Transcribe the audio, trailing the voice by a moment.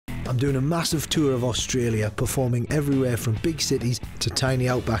I'm doing a massive tour of Australia, performing everywhere from big cities to tiny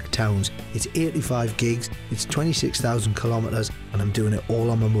outback towns. It's 85 gigs, it's 26,000 kilometres, and I'm doing it all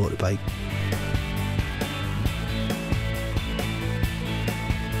on my motorbike.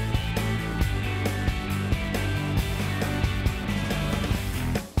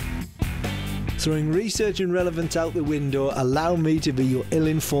 Throwing research and relevance out the window, allow me to be your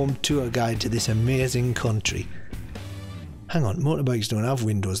ill-informed tour guide to this amazing country. Hang on, motorbikes don't have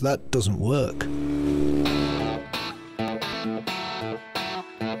windows, that doesn't work.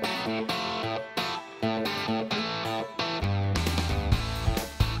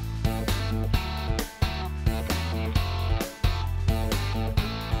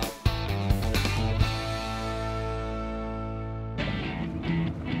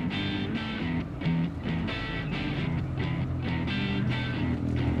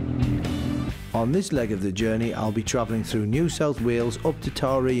 On this leg of the journey, I'll be travelling through New South Wales up to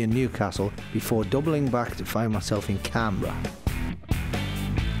Taree and Newcastle before doubling back to find myself in Canberra.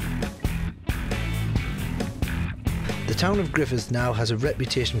 The town of Griffith now has a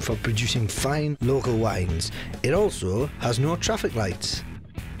reputation for producing fine local wines. It also has no traffic lights.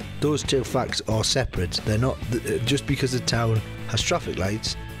 Those two facts are separate. They're not, just because a town has traffic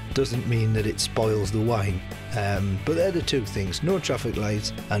lights doesn't mean that it spoils the wine. But they're the two things, no traffic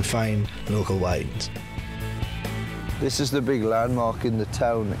lights and fine local wines. This is the big landmark in the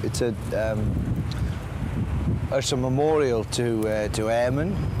town. It's a memorial to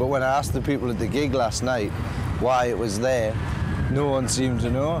airmen, but when I asked the people at the gig last night why it was there, no one seemed to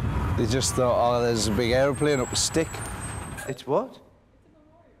know. They just thought, oh, there's a big aeroplane up a stick. It's what?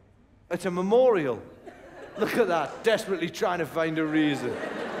 It's a memorial. Look at that, desperately trying to find a reason.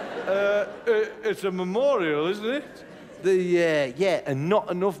 It's a memorial, isn't it? Yeah, and not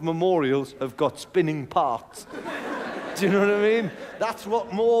enough memorials have got spinning parts. Do you know what I mean? That's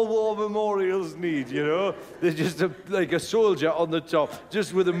what more war memorials need, you know? There's just like a soldier on the top,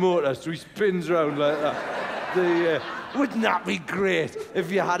 just with a motor, so he spins around like that. Wouldn't that be great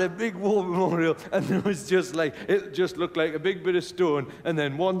if you had a big war memorial and there was just like, it just looked like a big bit of stone, and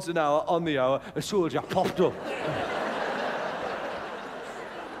then once an hour, on the hour, a soldier popped up.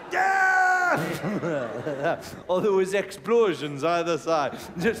 Or there was explosions either side,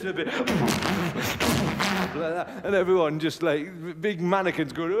 just a bit like that, and everyone just like big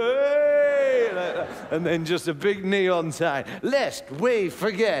mannequins going, hey, like that, and then just a big neon sign, lest we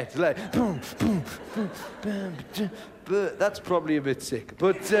forget, like, boom, boom, boom, boom, boom. But that's probably a bit sick.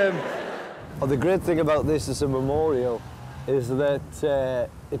 But Well, the great thing about this as a memorial is that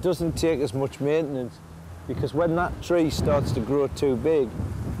it doesn't take as much maintenance, because when that tree starts to grow too big,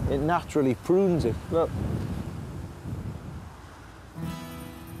 it naturally prunes it. Look.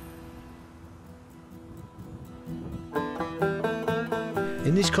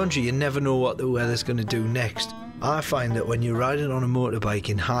 In this country, you never know what the weather's going to do next. I find that when you're riding on a motorbike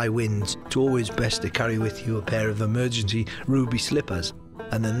in high winds, it's always best to carry with you a pair of emergency ruby slippers.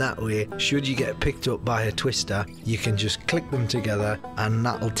 And then that way, should you get picked up by a twister, you can just click them together and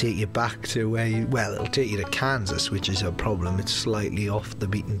that'll take you back to where you, well, it'll take you to Kansas, which is a problem. It's slightly off the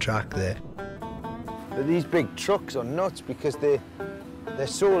beaten track there. But these big trucks are nuts because they're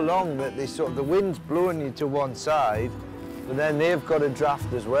so long that the wind's blowing you to one side, but then they've got a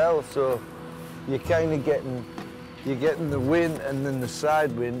draft as well, so you're kind of getting the wind and then the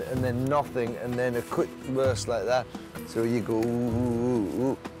side wind and then nothing and then a quick burst like that. So you go, ooh, ooh,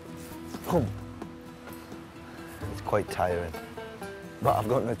 ooh. Boom. It's quite tiring. But I've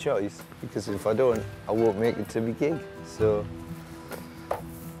got no choice, because if I don't, I won't make it to my gig, so.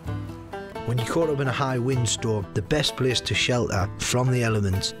 When you're caught up in a high windstorm, the best place to shelter from the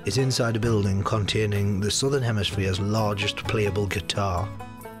elements is inside a building containing the Southern Hemisphere's largest playable guitar.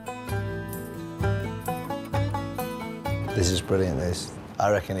 This is brilliant, this. I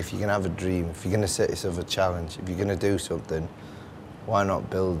reckon if you're going to have a dream, if you're going to set yourself a challenge, if you're going to do something, why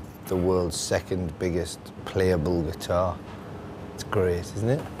not build the world's second biggest playable guitar? It's great, isn't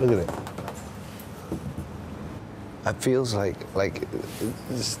it? Look at it. It feels like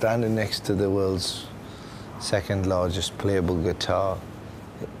standing next to the world's second largest playable guitar.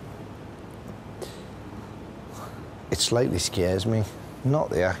 It slightly scares me.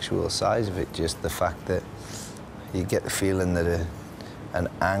 Not the actual size of it, just the fact that you get the feeling that an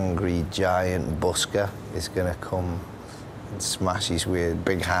angry giant busker is going to come and smash his weird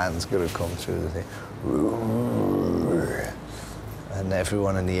big hands going to come through the thing. And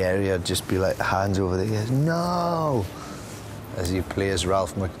everyone in the area would just be like, hands over their ears, no! As he plays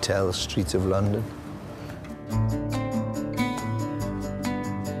Ralph McTell's Streets of London.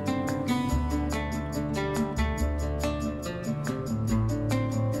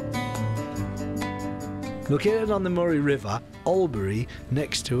 Located on the Murray River, Albury,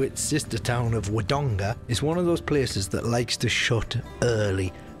 next to its sister town of Wodonga, is one of those places that likes to shut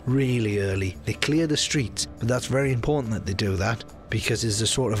early, really early. They clear the streets, but that's very important that they do that, because there's a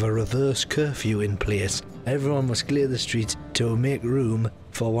sort of a reverse curfew in place. Everyone must clear the streets to make room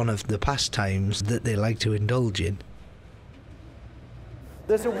for one of the pastimes that they like to indulge in.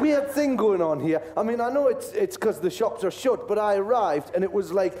 There's a weird thing going on here. I mean, I know it's because the shops are shut, but I arrived and it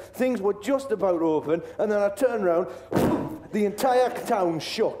was like things were just about open, and then I turned around, the entire town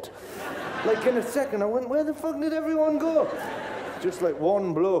shut. Like in a second, I went, where the fuck did everyone go? Just like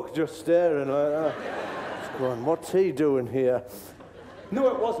one bloke just staring like that. Just going, what's he doing here? No,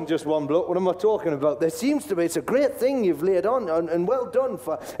 it wasn't just one bloke. What am I talking about? There seems to be, it's a great thing you've laid on, and well done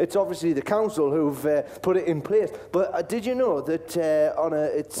for, it's obviously the council who've put it in place. But did you know that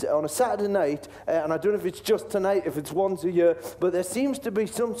it's on a Saturday night, and I don't know if it's just tonight, if it's once a year, but there seems to be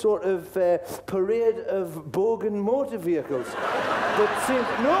some sort of parade of bogan motor vehicles. That seems,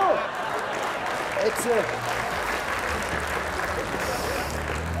 no!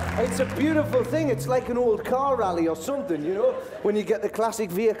 It's a beautiful thing. It's like an old car rally or something, you know, when you get the classic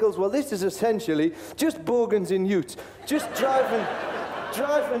vehicles. Well, this is essentially just bogans in utes, just driving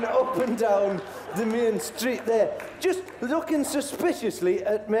up and down the main street there, just looking suspiciously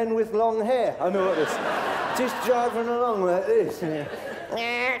at men with long hair, I noticed. Just driving along like this.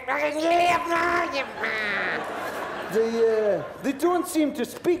 They don't seem to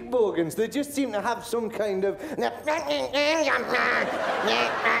speak bogans, they just seem to have some kind of...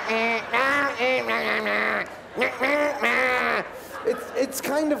 It's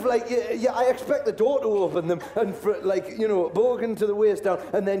kind of like, yeah, I expect the door to open them and, for, like, you know, bogan to the waist down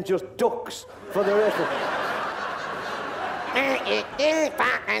and then just ducks for the rest of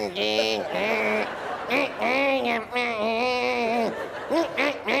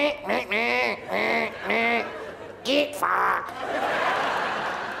Get fucked.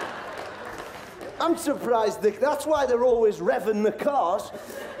 I'm surprised that's why they're always revving the cars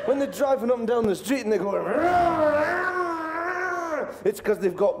when they're driving up and down the street and they're going. It's because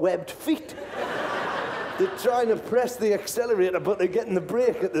they've got webbed feet. They're trying to press the accelerator, but they're getting the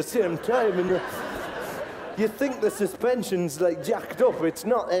brake at the same time, and you think the suspension's like jacked up. It's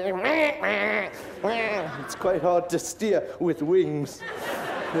not. It's quite hard to steer with wings.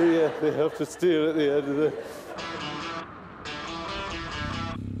 They have to steer at the end of the.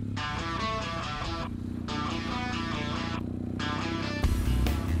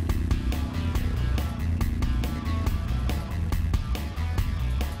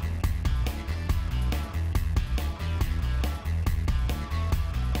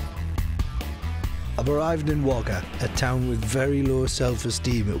 I've arrived in Wagga, a town with very low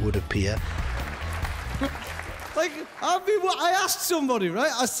self-esteem, it would appear. Like, I asked somebody,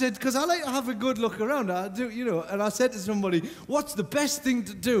 right? I said, because I like to have a good look around, I do, you know, and I said to somebody, what's the best thing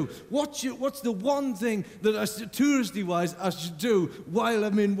to do? What's the one thing that, touristy-wise, I should do while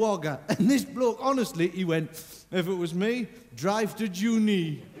I'm in Wagga? And this bloke, honestly, he went, if it was me, drive to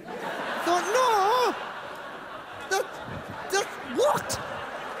Juni. I thought, no! What?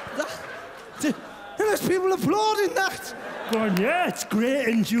 And there's people applauding that. Going, yeah, it's great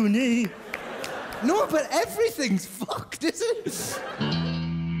in Juni. No, but everything's fucked, is it?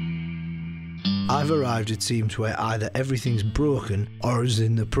 I've arrived, it seems, where either everything's broken or is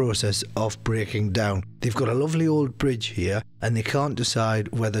in the process of breaking down. They've got a lovely old bridge here and they can't decide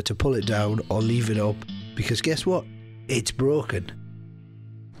whether to pull it down or leave it up because guess what? It's broken.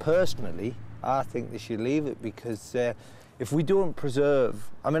 Personally, I think they should leave it because if we don't preserve,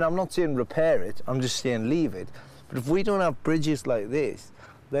 I mean, I'm not saying repair it, I'm just saying leave it, but if we don't have bridges like this,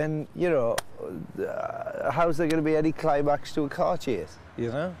 then, you know, how's there going to be any climax to a car chase, you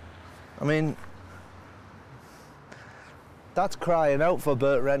know? I mean, that's crying out for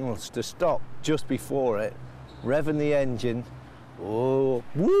Burt Reynolds to stop just before it, revving the engine. Oh,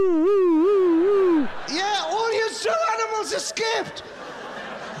 woo, woo, woo, woo. Yeah, all your zoo animals escaped.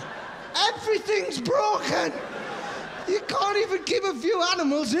 Everything's broken. You can't even keep a few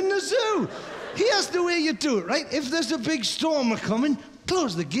animals in the zoo. Here's the way you do it, right? If there's a big storm coming,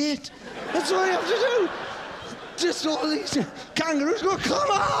 close the gate. That's all you have to do. Just all these kangaroos go, come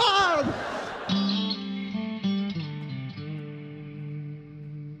on!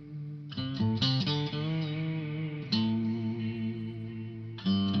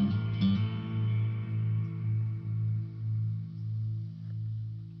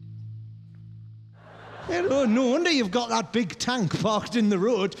 No wonder you've got that big tank parked in the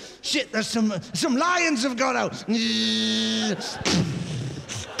road. Shit, there's some lions have got out.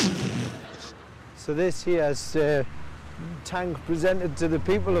 So this here's tank presented to the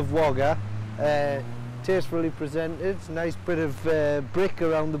people of Wagga. tastefully presented, nice bit of brick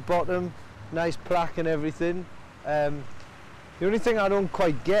around the bottom, nice plaque and everything. The only thing I don't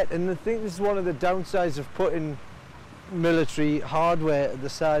quite get, and I think this is one of the downsides of putting military hardware at the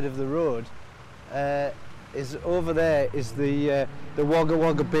side of the road, is over there is the Wagga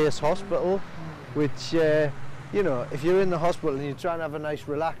Wagga Base Hospital, which, you know, if you're in the hospital and you try and have a nice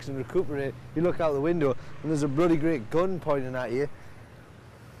relax and recuperate, you look out the window and there's a bloody great gun pointing at you.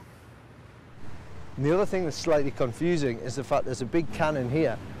 And the other thing that's slightly confusing is the fact there's a big cannon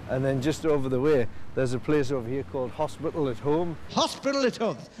here, and then just over the way there's a place over here called Hospital at Home. Hospital at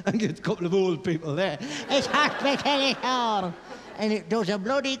Home. And get a couple of old people there. It's hospital at home, and it does a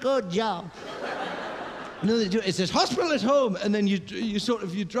bloody good job. No, they do. It says hospital at home, and then you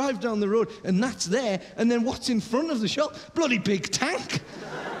drive down the road, and that's there, and then what's in front of the shop? Bloody big tank.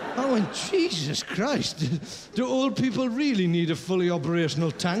 I went, Jesus Christ, do old people really need a fully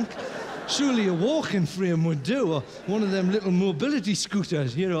operational tank? Surely a walking frame would do, or one of them little mobility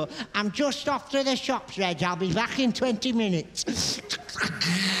scooters, you know. I'm just off to the shops, Reg. I'll be back in 20 minutes.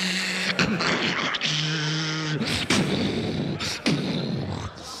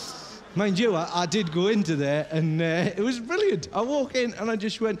 Mind you, I did go into there, and it was brilliant. I walk in, and I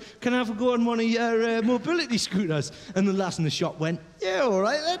just went, can I have a go on one of your mobility scooters? And the lass in the shop went, yeah, all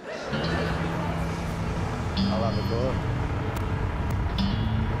right then. I'll have a go.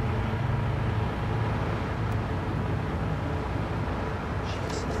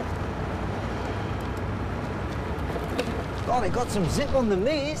 Oh, they got some zip on them,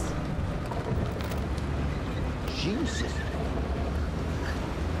 these. Jesus.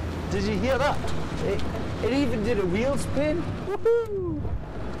 Did you hear that? It even did a wheel spin. Woohoo!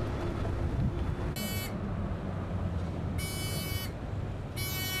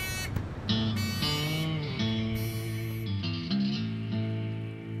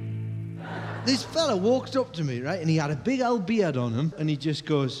 This fella walked up to me, right, and he had a big old beard on him, and he just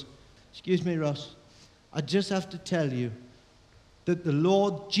goes, excuse me, Ross, I just have to tell you that the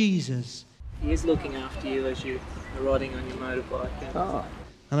Lord Jesus... He is looking after you as you are riding on your motorbike. And Ah.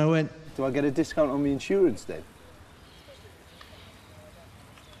 And I went, Do I get a discount on my insurance then?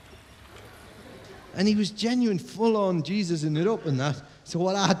 and he was genuine, full-on Jesus-ing it up and that. So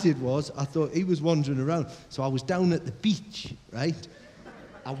what I did was, I thought he was wandering around. So I was down at the beach, right?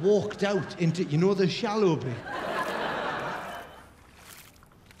 I walked out into, you know, the shallow bit.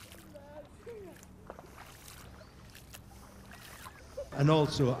 And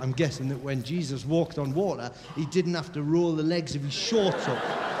also, I'm guessing that when Jesus walked on water, he didn't have to roll the legs of his shorts up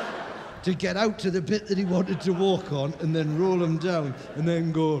to get out to the bit that he wanted to walk on and then roll them down and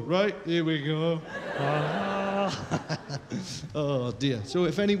then go, right, here we go. Oh, dear. So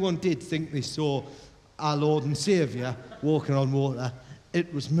if anyone did think they saw our Lord and Saviour walking on water,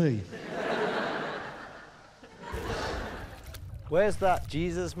 it was me. Where's that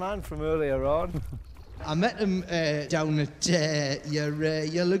Jesus man from earlier on? I met him down at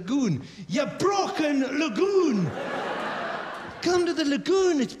your lagoon. Your broken lagoon! Come to the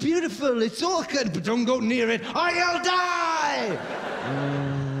lagoon, it's beautiful, it's all good, but don't go near it or you'll die!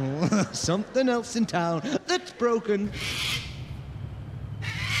 Oh, something else in town that's broken.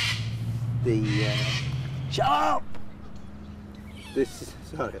 Shut up!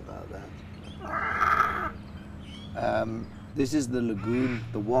 Sorry about that. This is the lagoon,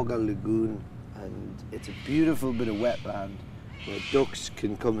 the Wagga Lagoon, and it's a beautiful bit of wetland where ducks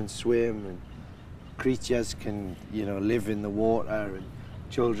can come and swim and creatures can, you know, live in the water and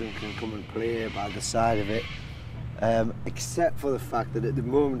children can come and play by the side of it. Except for the fact that at the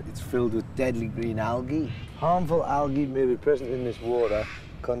moment it's filled with deadly green algae. Harmful algae may be present in this water.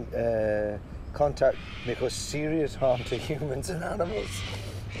 Contact may cause serious harm to humans and animals.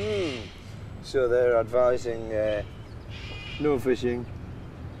 So they're advising no fishing,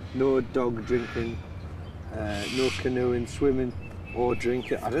 no dog drinking, no canoeing, swimming, or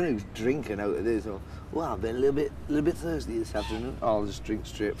drinking. I don't know who's drinking out of this. Or, well, I've been a little bit thirsty this afternoon. I'll just drink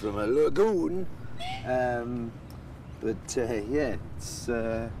straight from a lagoon. But yeah, it's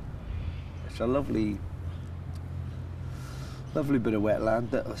a lovely bit of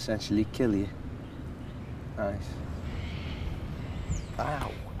wetland that'll essentially kill you. Nice.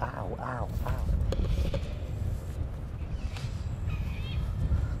 Ow, ow, ow, ow.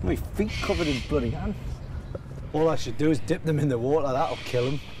 My feet covered in bloody ants. All I should do is dip them in the water, that'll kill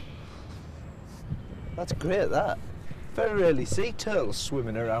them. That's great, that. Very rarely see turtles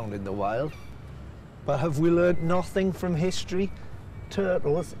swimming around in the wild. But have we learnt nothing from history?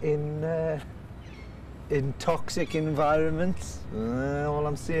 Turtles in toxic environments? All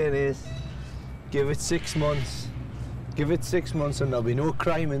I'm saying is, give it 6 months. Give it 6 months and there'll be no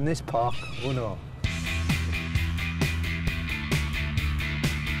crime in this park. Oh no.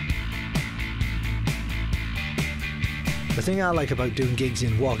 The thing I like about doing gigs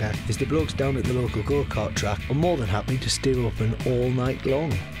in Wagga is the blokes down at the local go-kart track are more than happy to stay open all night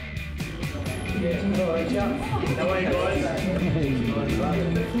long. Hey,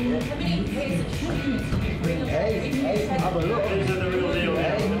 have a look. These are the real deal. You're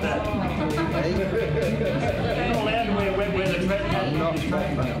not allowed to wear the track. I'm not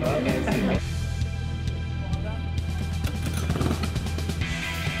smoking.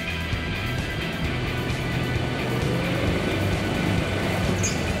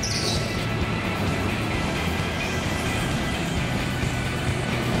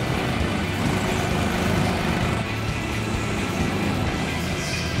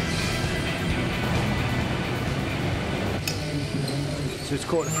 So it's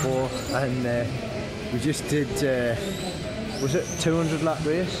 4:45 and we just did, was it 200 lap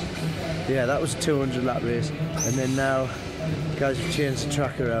race? Yeah, that was a 200 lap race. And then now guys have changed the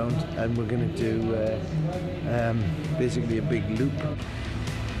track around and we're going to do basically a big loop.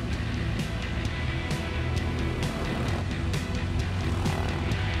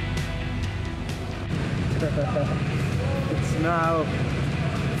 It's now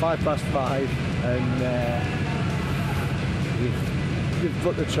 5:05 and we've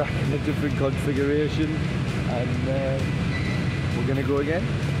put the track in a different configuration and we're going to go again.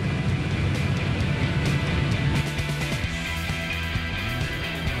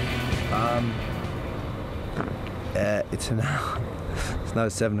 It's now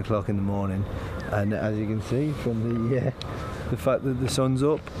 7 o'clock in the morning, and as you can see from the fact that the sun's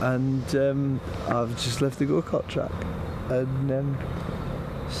up, and I've just left the go-kart track, and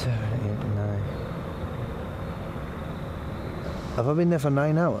 7, 8, 9. Have I been there for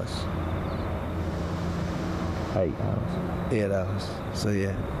 9 hours? 8 hours. 8 hours. So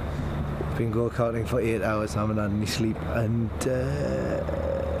yeah, been go-karting for 8 hours, haven't had any sleep, and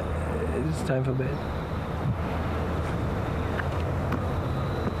it's time for bed.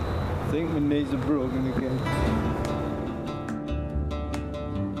 I think my knees are broken again.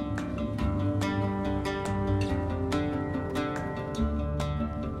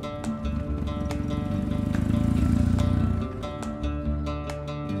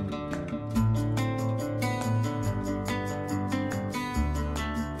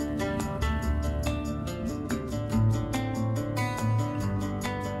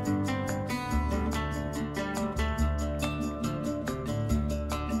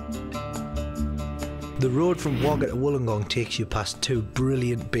 The road from Wagga to Wollongong takes you past two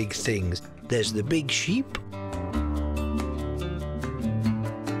brilliant big things. There's the big sheep.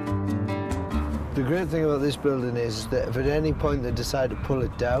 The great thing about this building is that if at any point they decide to pull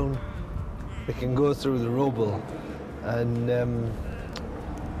it down, they can go through the rubble and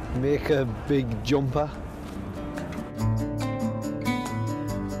make a big jumper.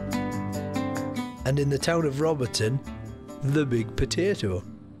 And in the town of Robertson, the big potato.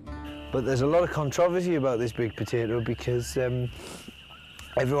 But there's a lot of controversy about this big potato because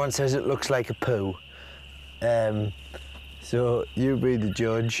everyone says it looks like a poo. So you be the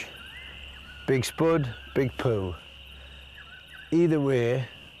judge. Big spud, big poo. Either way,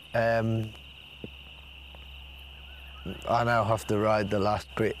 I now have to ride the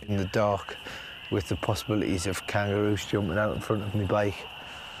last bit in the dark with the possibilities of kangaroos jumping out in front of my bike.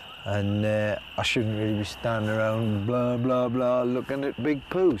 And I shouldn't really be standing around blah blah blah looking at big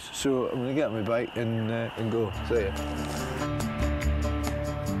poos. So I'm gonna get on my bike and go. See ya.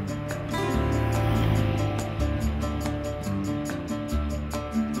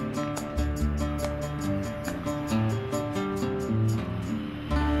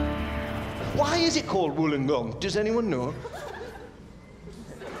 Why is it called Wollongong? Does anyone know?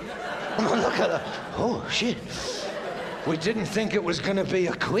 Oh, look at that. Oh, shit. We didn't think it was going to be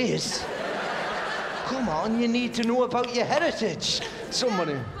a quiz. Come on, you need to know about your heritage.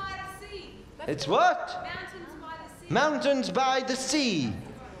 Somebody. Mountains by the sea. It's what? Mountains by the sea. Mountains by the sea.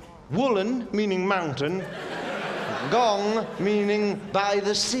 Woolen, meaning mountain. Gong, meaning by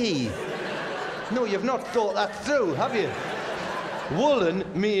the sea. No, you've not thought that through, have you? Woolen,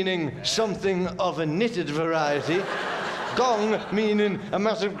 meaning something of a knitted variety. Gong, meaning a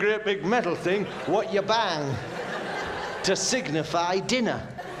massive great big metal thing, what you bang to signify dinner,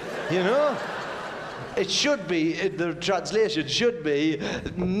 you know? It should be, the translation should be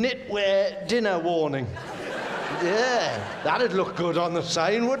knitwear dinner warning. Yeah, that'd look good on the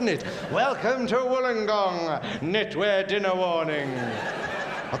sign, wouldn't it? Welcome to Wollongong, knitwear dinner warning.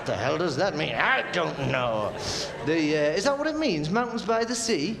 What the hell does that mean? I don't know. Is that what it means? Mountains by the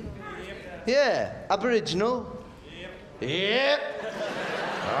sea? Yeah. Aboriginal? Yep.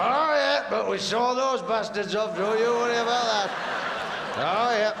 Oh, yeah, but we saw those bastards off, don't you worry about that.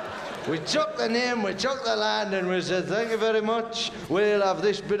 Oh, yeah. We took the name, we took the land, and we said, thank you very much. We'll have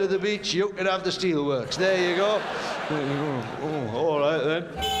this bit of the beach, you can have the steelworks. There you go. Oh, all right then.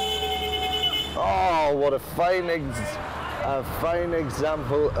 Oh, what a fine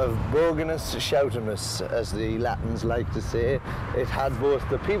example of boganus shoutiness, as the Latins like to say. It had both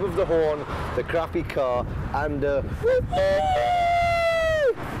the peep of the horn, the crappy car, and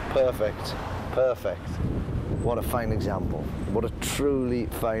perfect, perfect. What a fine example. What a truly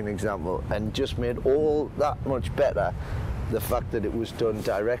fine example, and just made all that much better the fact that it was done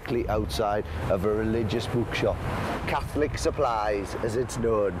directly outside of a religious bookshop. Catholic Supplies, as it's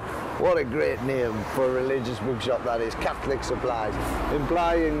known. What a great name for a religious bookshop that is, Catholic Supplies,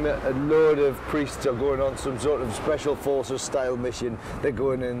 implying that a load of priests are going on some sort of special forces style mission. They're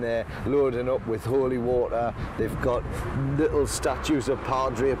going in there, loading up with holy water. They've got little statues of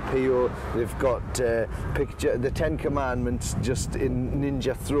Padre Pio. They've got the Ten Commandments just in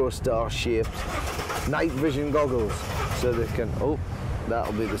ninja throw star shapes. Night vision goggles, so they can, oh,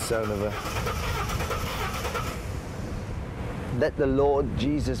 that'll be the sound of a... Let the Lord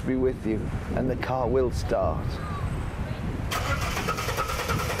Jesus be with you, and the car will start.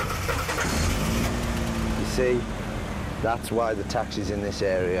 You see, that's why the taxis in this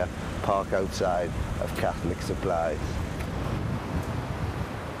area park outside of Catholic Supplies.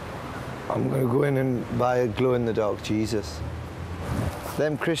 I'm going to go in and buy a glow-in-the-dark Jesus.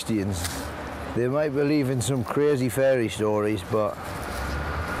 Them Christians, they might believe in some crazy fairy stories, but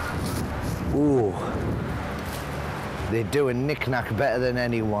ooh, they do a knick-knack better than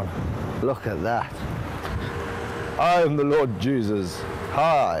anyone. Look at that. I am the Lord Jesus.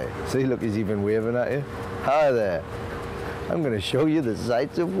 Hi. See, look, he's even waving at you. Hi there. I'm going to show you the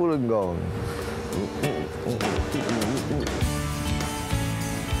sights of Wollongong.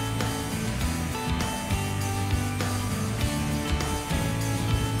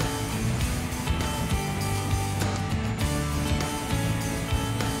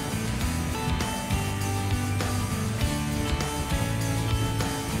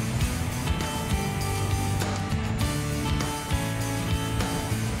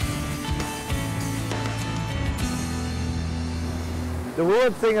 The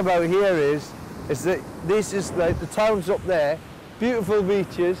weird thing about here is that this is like the town's up there, beautiful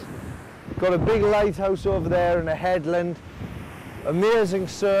beaches, got a big lighthouse over there and a headland, amazing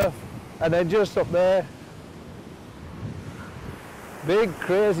surf, and then just up there, big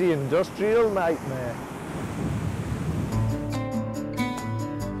crazy industrial nightmare.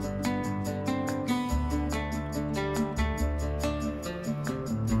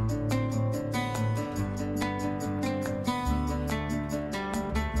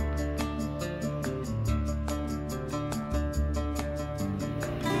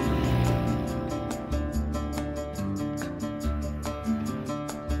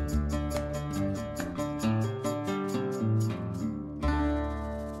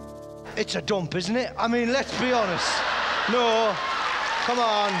 It's a dump, isn't it? I mean, let's be honest. No, come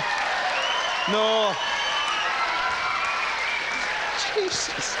on. No.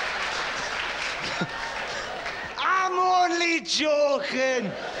 Jesus. I'm only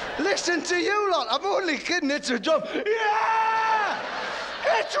joking. Listen to you lot. I'm only kidding. It's a dump. Yeah!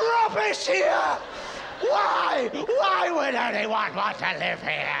 It's rubbish here. Why? Why would anyone want to live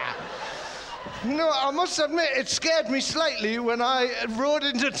here? No, I must admit, it scared me slightly when I rode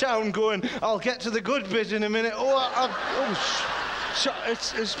into town going, I'll get to the good bit in a minute.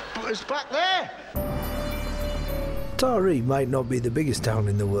 It's back there. Taree might not be the biggest town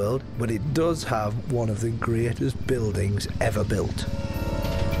in the world, but it does have one of the greatest buildings ever built.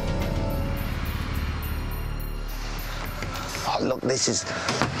 Oh, look, this is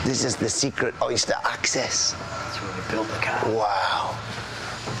the secret oyster access. That's where we built the car. Wow.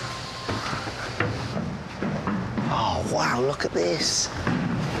 Oh, wow, look at this.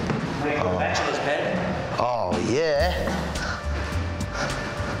 Oh. Bachelor's pad. Oh, yeah.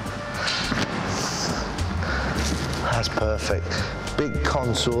 That's perfect. Big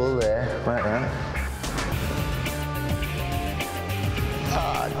console there, right now.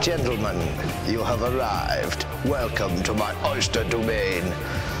 Ah, gentlemen, you have arrived. Welcome to my oyster domain.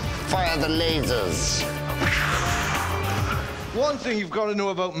 Fire the lasers. One thing you've got to know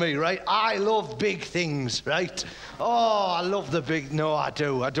about me, right? I love big things, right? Oh, I love the big... No, I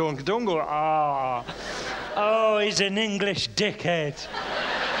do. I don't go, ah. Oh, he's an English dickhead.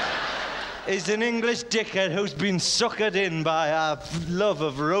 He's an English dickhead who's been suckered in by a love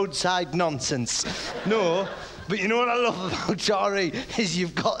of roadside nonsense. No, but you know what I love about Taree is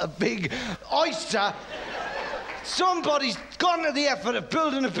you've got a big oyster. Somebody's gone to the effort of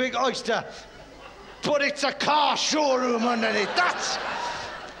building a big oyster, but it's a car showroom underneath.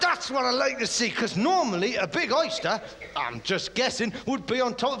 That's what I like to see, because normally a big oyster, I'm just guessing, would be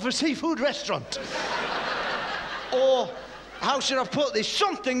on top of a seafood restaurant. Or, how should I put this,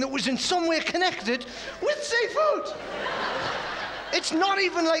 something that was in some way connected with seafood. It's not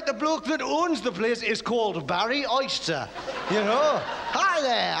even like the bloke that owns the place is called Barry Oyster, you know? Hi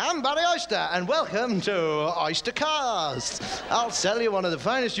there, I'm Barry Oyster, and welcome to Oyster Cars. I'll sell you one of the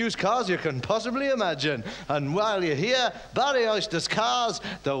finest used cars you can possibly imagine. And while you're here, Barry Oyster's Cars,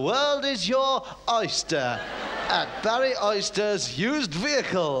 the world is your oyster. At Barry Oyster's used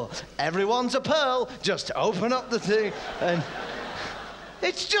vehicle. Everyone's a pearl, just open up the thing and...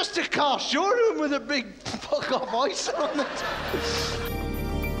 It's just a car showroom with a big fuck-off oyster on it.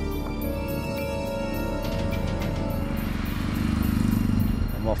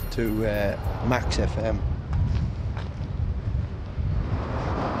 I'm off to Max FM.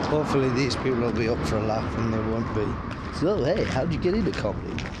 Hopefully these people will be up for a laugh and they won't be. So, hey, how'd you get into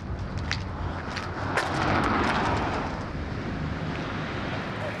comedy?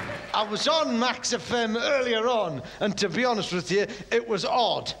 I was on Max FM earlier on, and to be honest with you, it was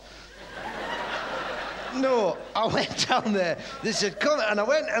odd. No, I went down there. They said, come, and I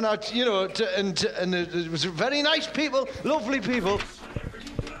went, and and it was very nice people, lovely people.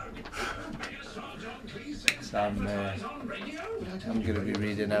 So I'm going to be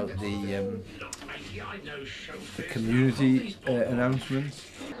reading out the community announcements.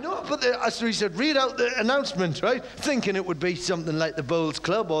 No, but so he said, read out the announcement, right? Thinking it would be something like the Bowls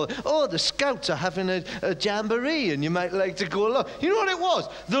Club or, oh, the Scouts are having a jamboree and you might like to go along. You know what it was?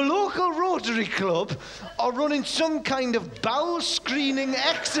 The local Rotary Club are running some kind of bowel screening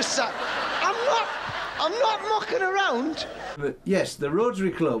exercise. I'm not mucking around. But yes, the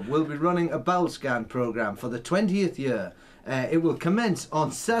Rotary Club will be running a bowel scan programme for the 20th year. It will commence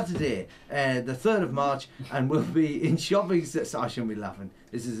on Saturday, the 3rd of March, and will be in shopping centres. I shouldn't be laughing.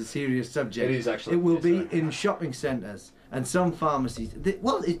 This is a serious subject. It is actually. It will be in shopping centres and some pharmacies.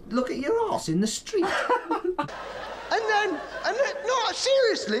 Look at your arse in the street. And then, no,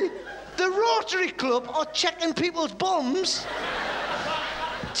 seriously, the Rotary Club are checking people's bums,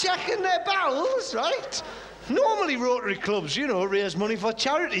 checking their bowels, right? Normally Rotary clubs, you know, raise money for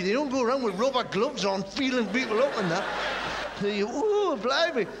charity. They don't go around with rubber gloves on, feeling people up and that. Ooh,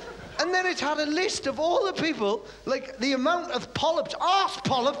 blimey. And then it had a list of all the people, like the amount of polyps, arse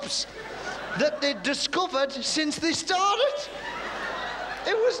polyps, that they'd discovered since they started.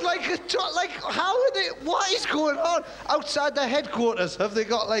 It was like, how are they, what is going on? Outside their headquarters, have they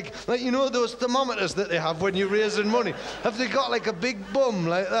got like, you know those thermometers that they have when you're raising money? Have they got like a big bum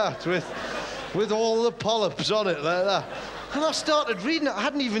like that with all the polyps on it like that? And I started reading it. I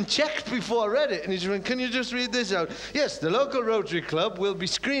hadn't even checked before I read it. And he just went, can you just read this out? Yes, the local Rotary Club will be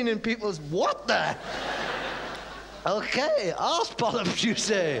screening people's... What the? OK, arse polyps, you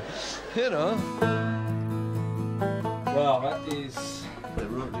say. You know. Well, that is... The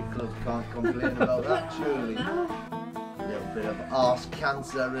Rotary Club can't complain about that, surely. A little bit of arse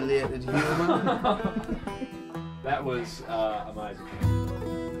cancer-related humour. That was amazing.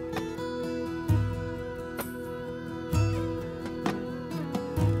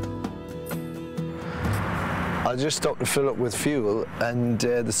 I just stopped to fill up with fuel, and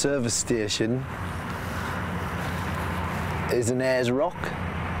the service station is an Ayers Rock.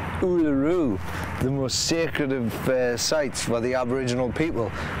 Uluru, the most sacred of sites for the Aboriginal people.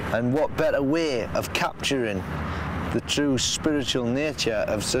 And what better way of capturing the true spiritual nature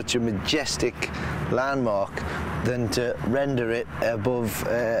of such a majestic landmark than to render it above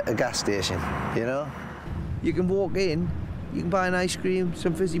a gas station, you know? You can walk in, you can buy an ice cream,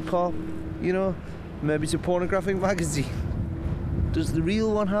 some fizzy pop, you know? Maybe it's a pornographic magazine. Does the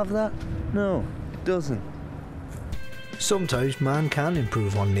real one have that? No, it doesn't. Sometimes man can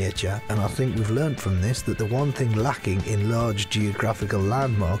improve on nature, and I think we've learnt from this that the one thing lacking in large geographical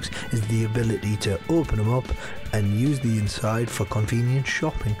landmarks is the ability to open them up and use the inside for convenient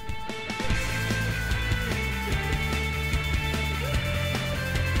shopping.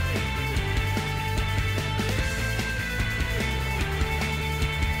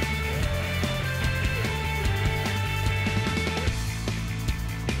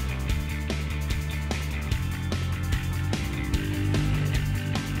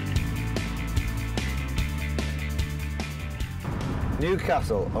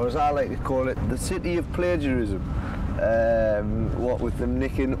 Newcastle, or as I like to call it, the city of plagiarism. What with them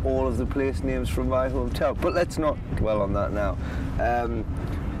nicking all of the place names from my hometown. But let's not dwell on that now. I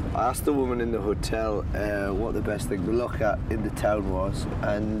asked the woman in the hotel what the best thing to look at in the town was,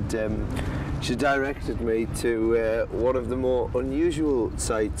 and she directed me to one of the more unusual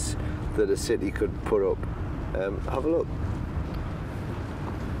sites that a city could put up. Have a look.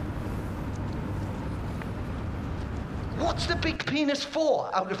 What's the big penis for,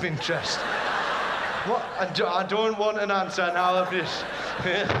 out of interest? What? I don't want an answer now of this.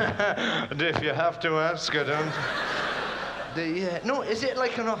 And if you have to ask, I don't. No, is it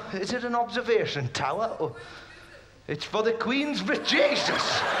like is it an observation tower? Or it's for the Queen's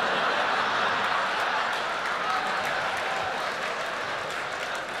Jesus!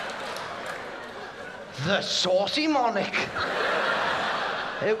 The saucy monarch.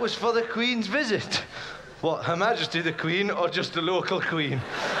 It was for the Queen's visit. What, Her Majesty the Queen or just the local Queen?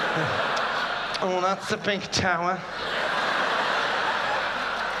 Oh, that's the big tower.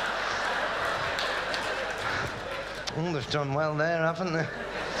 Oh, they've done well there, haven't they?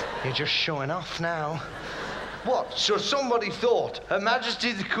 You're just showing off now. What? So somebody thought Her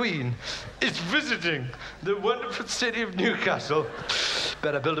Majesty the Queen is visiting the wonderful city of Newcastle.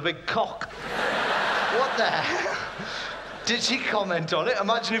 Better build a big cock. What the hell? Did she comment on it?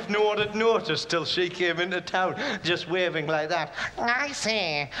 Imagine if no one had noticed till she came into town, just waving like that. I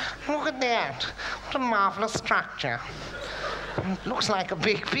say, look at that. What a marvelous structure. It looks like a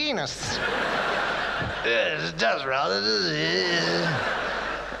big penis. Yes, it does rather, doesn't it?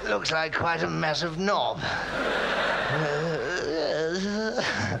 It looks like quite a massive knob.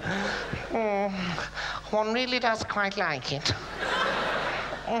 One really does quite like it.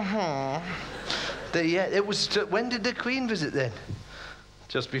 It was. When did the Queen visit then?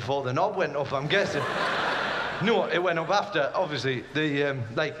 Just before the knob went up, I'm guessing. No, it went up after. Obviously, the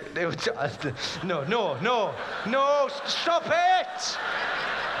It was, no! Stop it!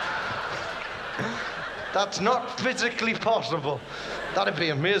 That's not physically possible. That'd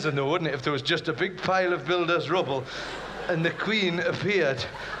be amazing, though, wouldn't it? If there was just a big pile of builders' rubble, and the Queen appeared,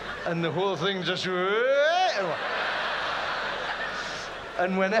 and the whole thing just.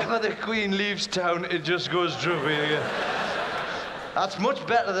 And whenever the Queen leaves town, it just goes droopy again. That's much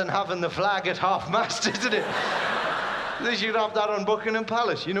better than having the flag at half-mast, isn't it? They should have that on Buckingham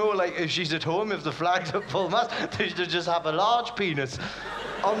Palace. You know, like, if she's at home, if the flag's at full mast, they should just have a large penis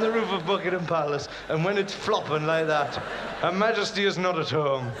on the roof of Buckingham Palace, and when it's flopping like that, Her Majesty is not at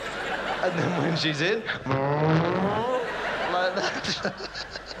home. And then when she's in, like that.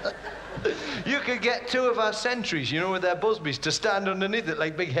 You could get two of our sentries, you know, with their busbies, to stand underneath it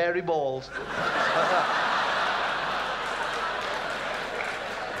like big hairy balls. Like that.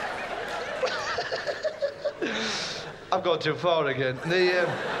 I've gone too far again.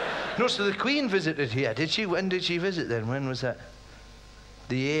 No, so the Queen visited here, did she? When did she visit then? When was that?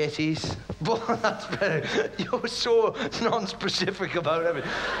 The 80s? Boy, that's better. You're so non-specific about everything.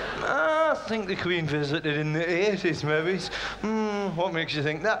 I think the Queen visited in the 80s, maybe. What makes you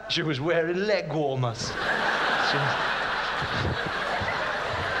think that? She was wearing leg warmers.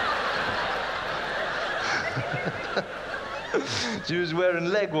 She was wearing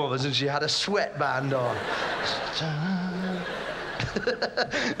leg warmers and she had a sweatband on.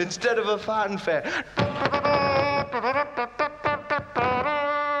 Instead of a fanfare.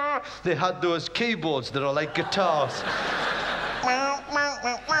 They had those keyboards that are like guitars.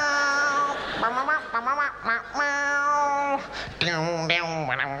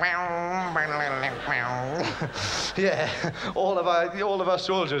 Yeah, all of our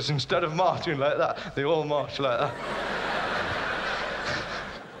soldiers, instead of marching like that, they all march like that.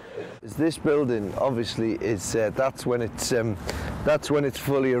 This building, obviously, is that's when it's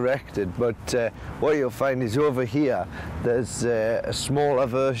fully erected. But what you'll find is over here, there's a smaller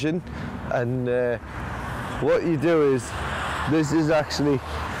version, and what you do is, this is actually,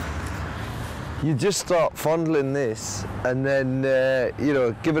 you just start fondling this, and then you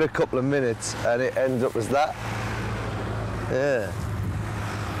know, give it a couple of minutes, and it ends up as that. Yeah,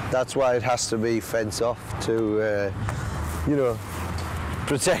 that's why it has to be fence off to, you know,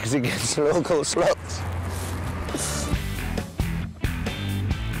 protect against local sluts.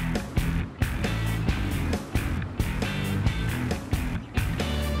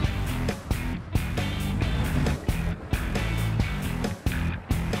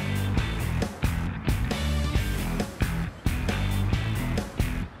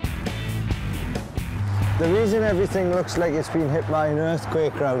 The reason everything looks like it's been hit by an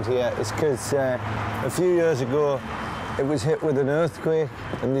earthquake around here is because a few years ago it was hit with an earthquake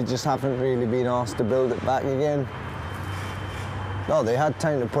and they just haven't really been asked to build it back again. No, they had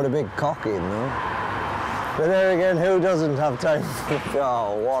time to put a big cock in though. But there again, who doesn't have time?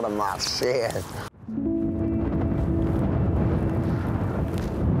 Oh, what a mess, shit.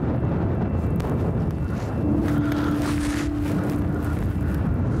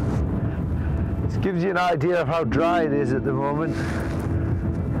 Gives you an idea of how dry it is at the moment.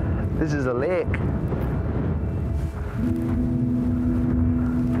 This is a lake.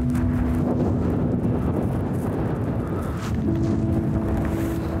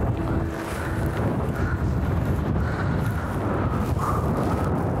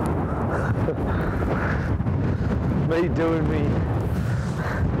 me doing me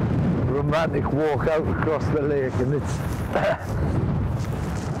romantic walk out across the lake, and it's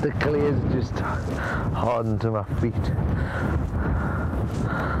the clay's just hardened to my feet.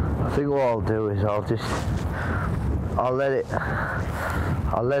 I think what I'll do is I'll let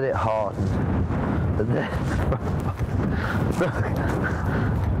it harden, and then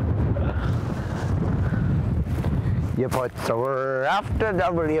you put sour after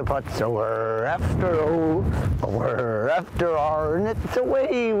W, you put sour after O, sour after R, and it's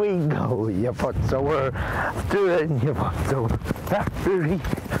away we go. You put sour after N, you put sour after E.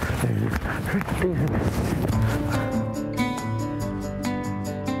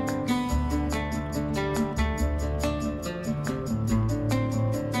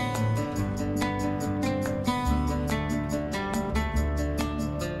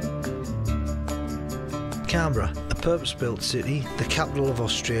 Canberra, a purpose-built city, the capital of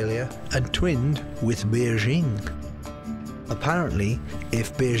Australia, and twinned with Beijing. Apparently,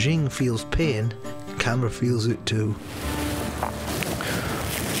 if Beijing feels pain, Canberra feels it too.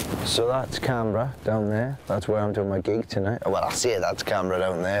 So that's Canberra down there. That's where I'm doing my gig tonight. Well, I say that's Canberra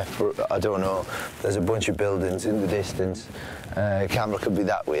down there, but I don't know. There's a bunch of buildings in the distance. Canberra could be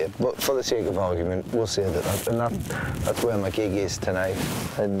that way, but for the sake of argument, we'll say that's where my gig is tonight.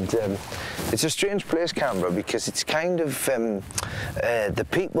 And it's a strange place, Canberra, because it's kind of the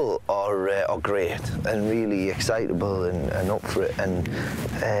people are great and really excitable and up for it, and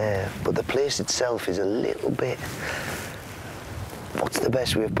but the place itself is a little bit, what's the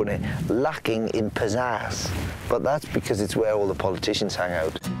best way of putting it, lacking in pizzazz. But that's because it's where all the politicians hang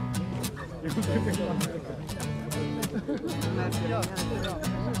out.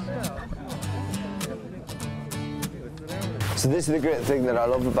 So this is the great thing that I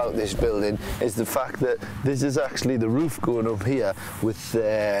love about this building, is the fact that this is actually the roof going up here with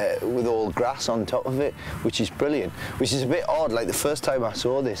all grass on top of it, which is brilliant. Which is a bit odd. Like the first time I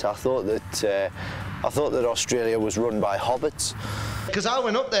saw this, I thought that Australia was run by hobbits. Because I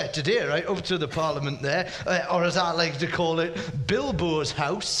went up there today, right, up to the Parliament there, or as I like to call it, Bilbo's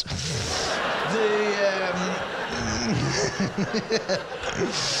house.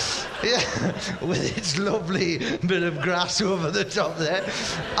 Yeah, with its lovely bit of grass over the top there.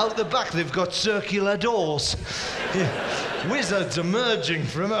 Out the back, they've got circular doors. Yeah. Wizards emerging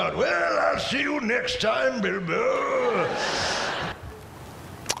from out. Well, I'll see you next time, Bilbo.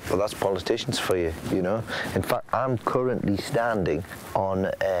 Well, that's politicians for you, you know. In fact, I'm currently standing on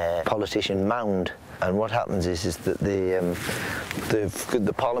a politician mound. And what happens is that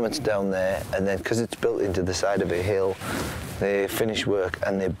the Parliament's down there, and then because it's built into the side of a hill, they finish work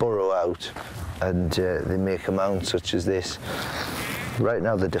and they burrow out, and they make a mound such as this. Right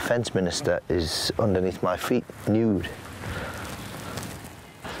now, the Defence Minister is underneath my feet, nude.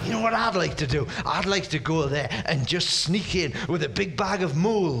 You know what I'd like to do? I'd like to go there and just sneak in with a big bag of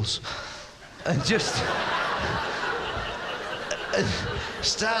moles and just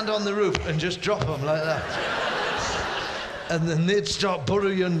stand on the roof and just drop them like that. And then they'd start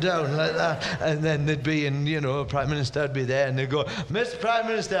burrowing down like that, and then they'd be in, you know, Prime Minister would be there, and they'd go, Mr. Prime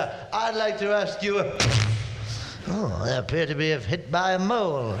Minister, I'd like to ask you a... Oh, they appear to be hit by a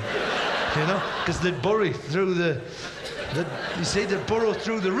mole. You know, because they'd burrow through you see, they'd burrow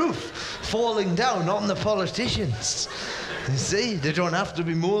through the roof, falling down on the politicians. You see, they don't have to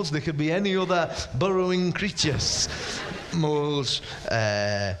be moles, they could be any other burrowing creatures. Moles,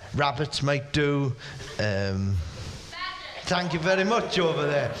 rabbits might do. Thank you very much over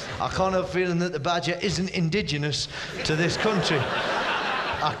there. I can't help feeling that the badger isn't indigenous to this country.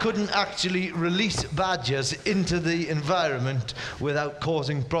 I couldn't actually release badgers into the environment without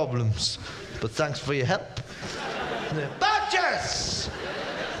causing problems. But thanks for your help. The badgers!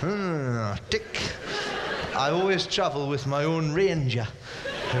 Tick. I always travel with my own ranger,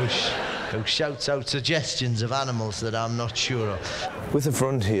 who shouts out suggestions of animals that I'm not sure of. With the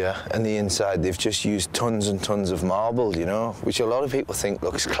front here and the inside, they've just used tons and tons of marble, you know, which a lot of people think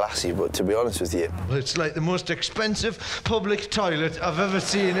looks classy, but to be honest with you... Well, it's like the most expensive public toilet I've ever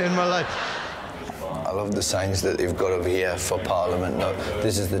seen in my life. I love the signs that they've got over here for Parliament. Now,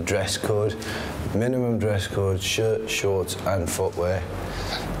 this is the dress code. Minimum dress code, shirt, shorts and footwear.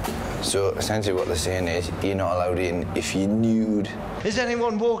 So essentially what they're saying is you're not allowed in if you're nude. Is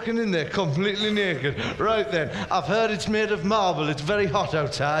anyone walking in there completely naked? Right then, I've heard it's made of marble. It's very hot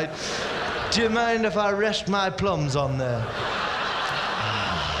outside. Do you mind if I rest my plums on there?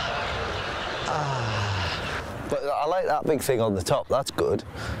 But I like that big thing on the top, that's good.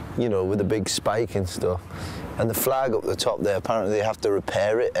 You know, with the big spike and stuff. And the flag up the top there, apparently they have to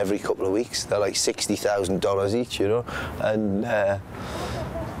repair it every couple of weeks. They're like $60,000 each, you know. And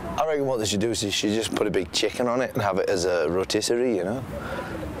I reckon what they should do is they should just put a big chicken on it and have it as a rotisserie, you know?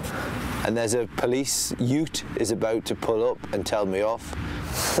 And there's a police ute is about to pull up and tell me off.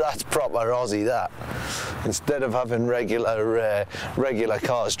 That's proper Aussie, that. Instead of having regular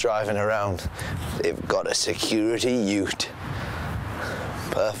cars driving around, they've got a security ute.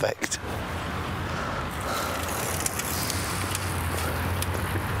 Perfect.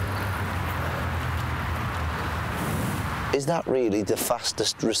 Is that really the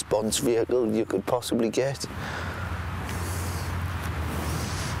fastest response vehicle you could possibly get?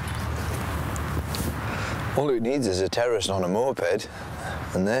 All it needs is a terrace on a moped,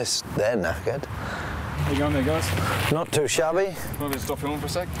 and they're knackered. How you going there, guys? Not too shabby. Want me to stop filming for a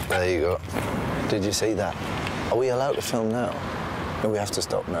sec? There you go. Did you see that? Are we allowed to film now? No, we have to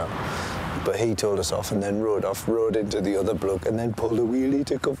stop now. But he told us off and then rode into the other bloke and then pulled a wheelie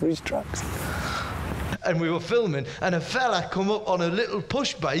to cover his tracks. And we were filming, and a fella come up on a little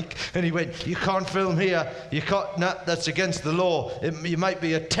push bike, and he went, "You can't film here. You can't. Nah, that's against the law. You might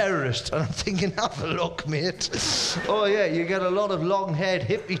be a terrorist." And I'm thinking, have a look, mate. Oh yeah, you get a lot of long-haired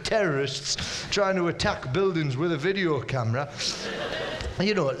hippie terrorists trying to attack buildings with a video camera.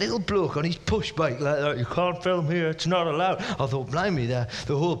 You know, a little bloke on his push bike like that. "You can't film here. It's not allowed." I thought, blimey, the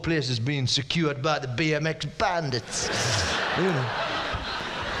whole place is being secured by the BMX bandits. You know.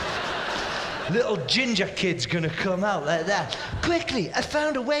 Little ginger kid's gonna come out like that. "Quickly, I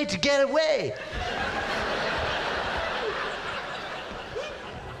found a way to get away."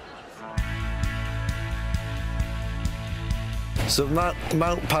 So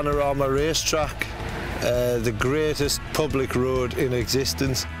Mount Panorama Racetrack, the greatest public road in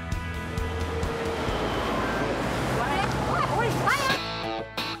existence.